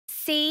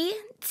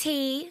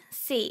CTC.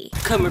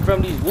 Coming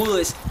from these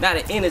woods, not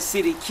an inner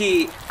city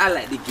kid, I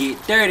like to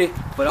get dirty,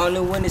 but only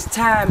when it's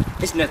time.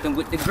 It's nothing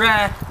with the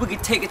grind, we can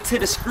take it to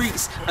the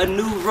streets. A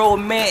new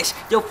romance,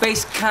 your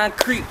face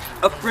concrete,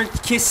 a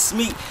French kiss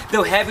me,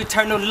 they'll have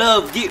eternal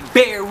love. Get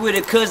buried with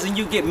a cousin,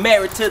 you get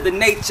married to the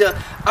nature.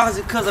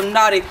 Honestly, cause I'm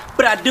naughty,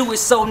 but I do it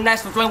so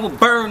nice, my flame will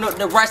burn up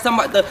the rice. I'm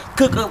about to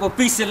cook up a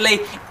piece and lay.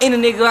 Any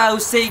nigga out who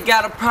say he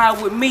got a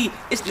problem with me,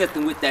 it's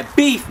nothing with that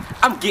beef.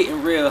 I'm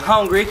getting real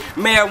hungry.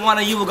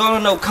 Marijuana, you were gonna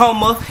know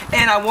coma,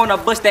 and I wanna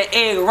bust that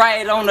egg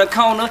right on the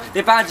corner.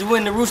 They find you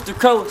in the rooster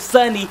coat,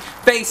 sunny,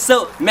 face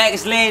up,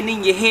 maggots laying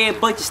in your head,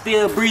 but you're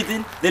still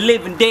breathing. The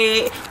living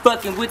dead,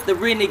 fucking with the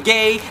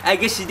Renagade. I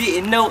guess you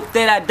didn't know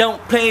that I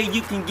don't play.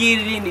 You can get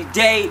it in the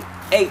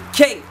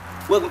J.AK.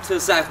 Welcome to the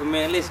Cypher,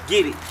 man. Let's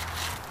get it.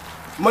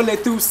 Monday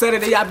through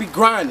Saturday, I be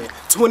grinding.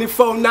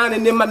 24/9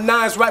 and then my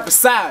nines right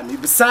beside me.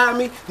 Beside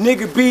me,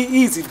 nigga, be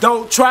easy,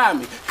 don't try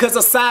me. Cause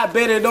I side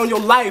betted on your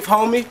life,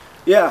 homie.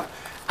 Yeah,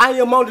 I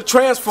am on the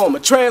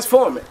transforming.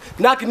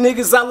 Knocking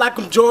niggas out like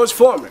I'm George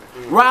Foreman.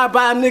 Ride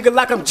by a nigga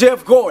like I'm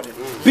Jeff Gordon.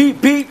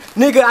 Beat,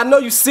 nigga, I know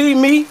you see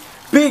me.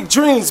 Big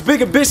dreams,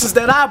 big ambitions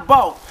that I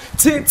bought.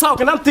 TikTok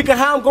and I'm thinking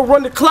how I'm gonna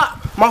run the clock.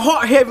 My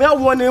heart heavy,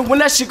 I'm wondering when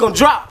that shit gonna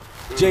drop.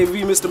 J.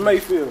 Ville,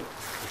 Mr.Mayfield.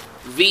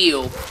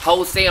 Ville,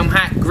 wholesale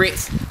hot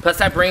grits, plus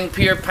I bring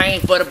pure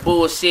pain for the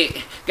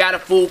bullshit. Got a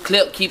full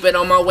clip, keep it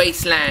on my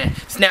waistline.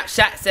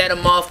 Snapshots at a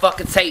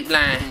motherfucking tape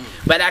line.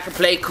 But I can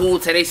play cool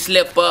till they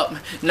slip up.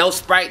 No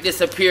Sprite, this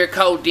a pure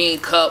codeine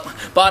cup.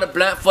 Bought a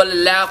blunt full of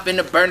loud,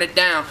 finna burn it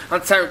down. I'm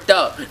turned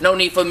up, no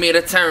need for me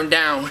to turn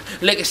down.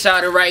 Look at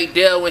Shawty right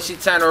there when she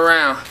turn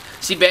around.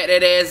 She back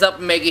that ass up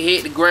and make it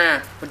hit the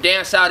ground. But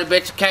damn Shawty,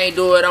 bet you can't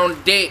do it on the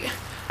dick.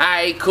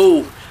 Alright,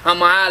 cool,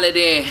 I'ma holler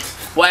then.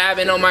 Boy, I've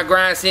been on my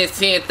grind since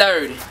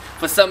 10:30.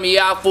 For some of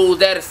y'all fools,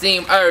 that'll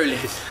seem early.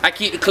 I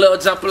keep the club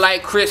jumping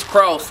like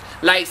crisscross.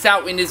 Lights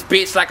out in this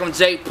bitch like I'm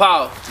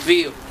J.Paul.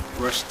 Ville.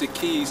 Rush the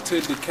keys to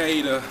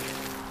Decatur,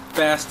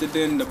 faster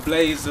than the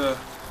blazer.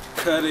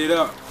 Cut it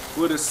up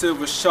with a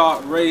silver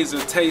sharp razor.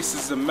 Taste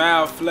is a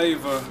mild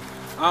flavor.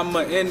 I'm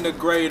an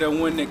integrator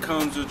when it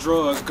comes to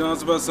drugs.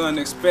 Guns bust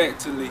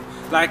unexpectedly,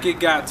 like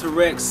it got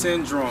Tourette's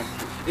syndrome.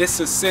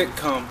 It's a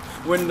sitcom.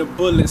 When the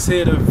bullets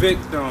hit a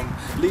victim,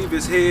 leave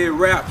his head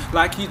wrapped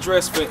like he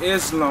dressed for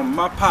Islam.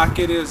 My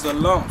pocket is a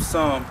lump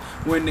sum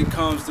when it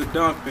comes to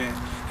dumping.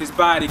 His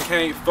body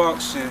can't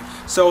function,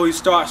 so he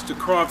starts to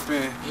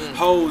crumping.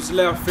 Holes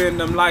left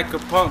in him like a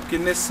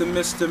pumpkin, it's a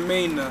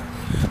misdemeanor.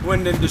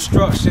 When the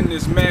destruction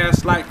is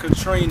mass like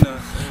Katrina,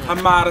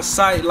 I'm out of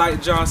sight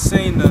like John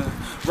Cena.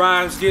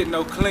 Rhymes get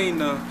no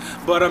cleaner,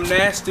 but I'm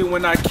nasty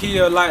when I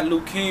kill like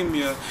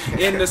leukemia.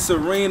 In this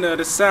arena,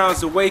 the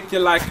sounds awake you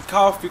like a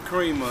coffee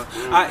creamer.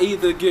 I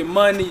either get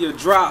money or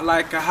drop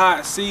like a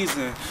hot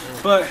season,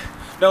 but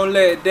don't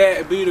let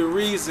that be the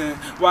reason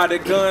why the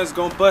guns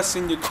gon' bust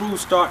and your crew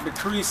start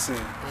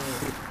decreasing.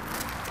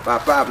 By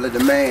Pablo the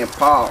man,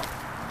 Paul.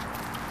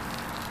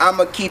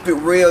 I'ma keep it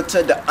real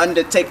till the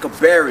Undertaker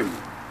bury me.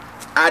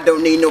 I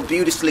don't need no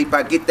beauty sleep,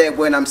 I get that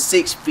when I'm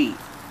 6 feet.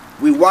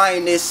 We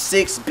wind this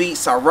 6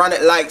 beats, I run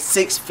it like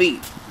 6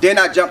 feet. Then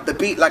I jump the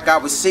beat like I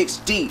was 6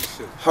 deep.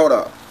 Hold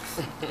up.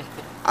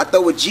 I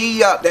throw a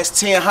G up, that's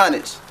 10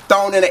 hundreds.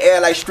 Thrown in the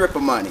air like stripper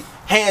money.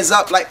 Hands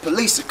up like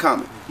police are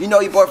coming. You know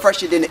your boy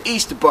fresher than the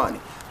Easter Bunny.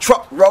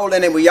 Truck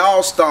rolling and we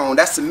all stoned.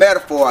 That's a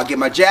metaphor. I get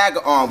my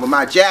Jagger on with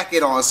my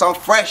jacket on. Some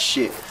fresh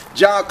shit.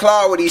 John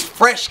Claude with these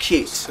fresh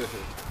kicks.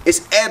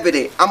 It's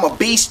evident, I'm a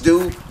beast,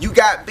 dude. You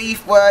got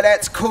beef, well,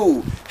 that's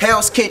cool.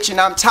 Hell's Kitchen,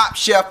 I'm top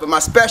chef, but my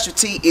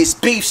specialty is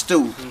beef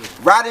stew.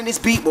 Riding this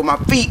beat with my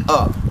feet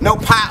up. No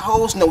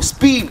potholes, no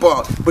speed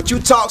bump. But you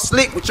talk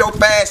slick with your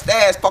fast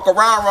ass, fuck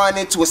around, run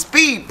into a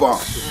speed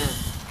bump.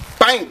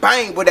 Bang,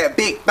 bang with that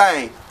big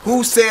bang.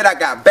 Who said I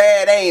got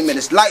bad aim and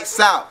it's lights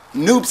out?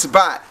 Noob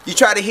spot. You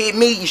try to hit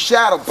me, you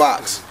shadow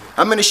box.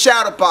 I'm in the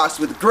shadow box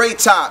with a gray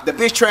top. The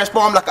bitch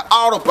transformed like an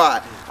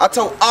Autobot. I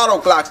told Auto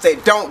Glocks they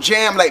don't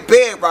jam like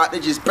bedrock. They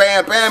just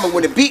bam bam, and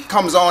when the beat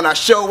comes on, I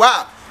show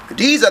out.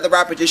 These other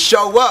rappers just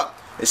show up.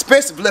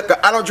 Expensive liquor,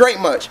 I don't drink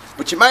much,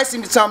 but you might see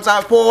me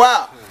sometimes pour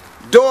out.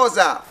 Doors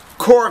out,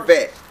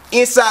 Corvette.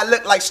 Inside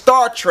look like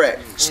Star Trek.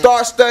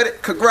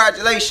 Star-studded,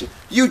 congratulations.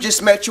 You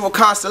just met you a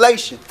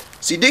constellation.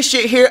 See, this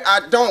shit here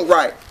I don't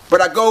write,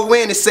 but I go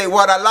in and say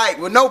what I like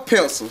with no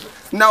pencil,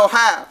 no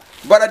how.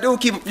 But I do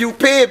keep a few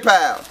pen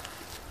pals.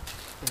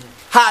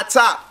 High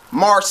top,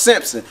 Marge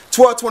Simpson.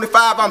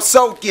 1225, I'm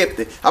so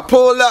gifted. I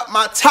pull up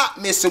my top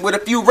missing with a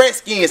few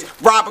Redskins,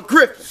 Robert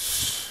Griffin.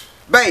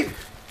 Baby,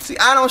 see,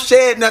 I don't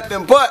shed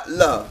nothing but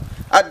love.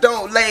 I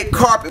don't lay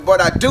carpet,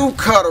 but I do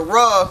cut a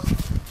rug.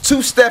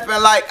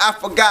 Two-stepping like I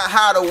forgot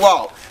how to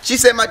walk. She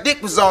said my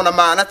dick was on her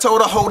mind. I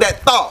told her hold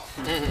that thought.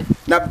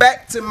 Now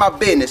back to my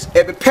business.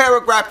 Every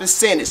paragraph and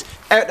sentence.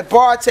 At the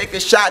bar, take a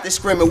shot, they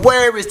screaming,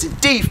 where is the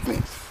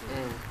defense?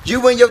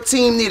 You and your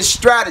team need to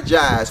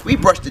strategize. We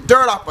brush the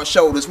dirt off our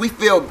shoulders. We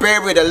feel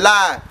buried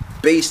alive.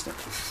 Beastin'.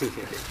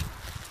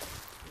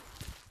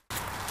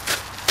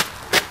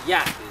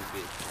 Yeah.